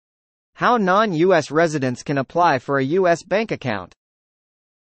How non-U.S. residents can apply for a U.S. bank account.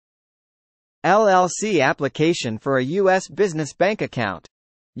 LLC application for a U.S. business bank account.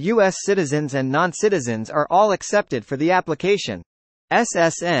 U.S. citizens and non-citizens are all accepted for the application.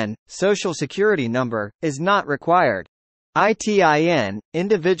 SSN, Social Security number, is not required. ITIN,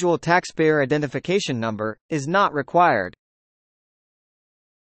 Individual Taxpayer Identification Number, is not required.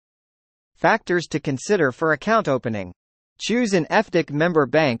 Factors to consider for account opening. Choose an FDIC member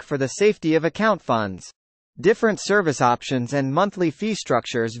bank for the safety of account funds. Different service options and monthly fee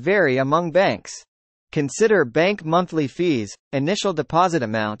structures vary among banks. Consider bank monthly fees, initial deposit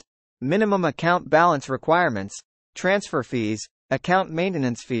amount, minimum account balance requirements, transfer fees, account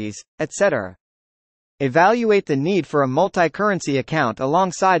maintenance fees, etc. Evaluate the need for a multi-currency account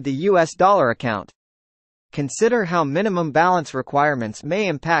alongside the US dollar account. Consider how minimum balance requirements may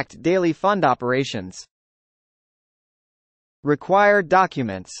impact daily fund operations. Required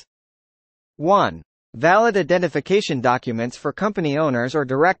documents. 1. Valid identification documents for company owners or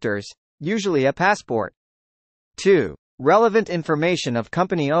directors, usually a passport. 2. Relevant information of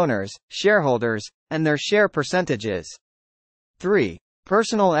company owners, shareholders, and their share percentages. 3.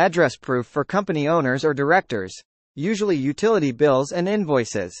 Personal address proof for company owners or directors, usually utility bills and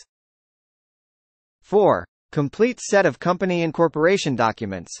invoices. 4. Complete set of company incorporation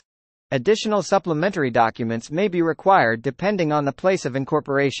documents. Additional supplementary documents may be required depending on the place of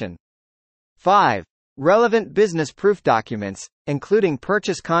incorporation. 5. Relevant business proof documents, including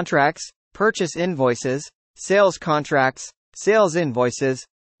purchase contracts, purchase invoices, sales contracts, sales invoices,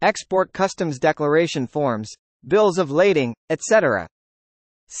 export customs declaration forms, bills of lading, etc.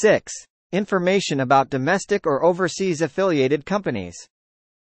 6. Information about domestic or overseas affiliated companies.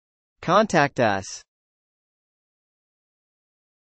 Contact us.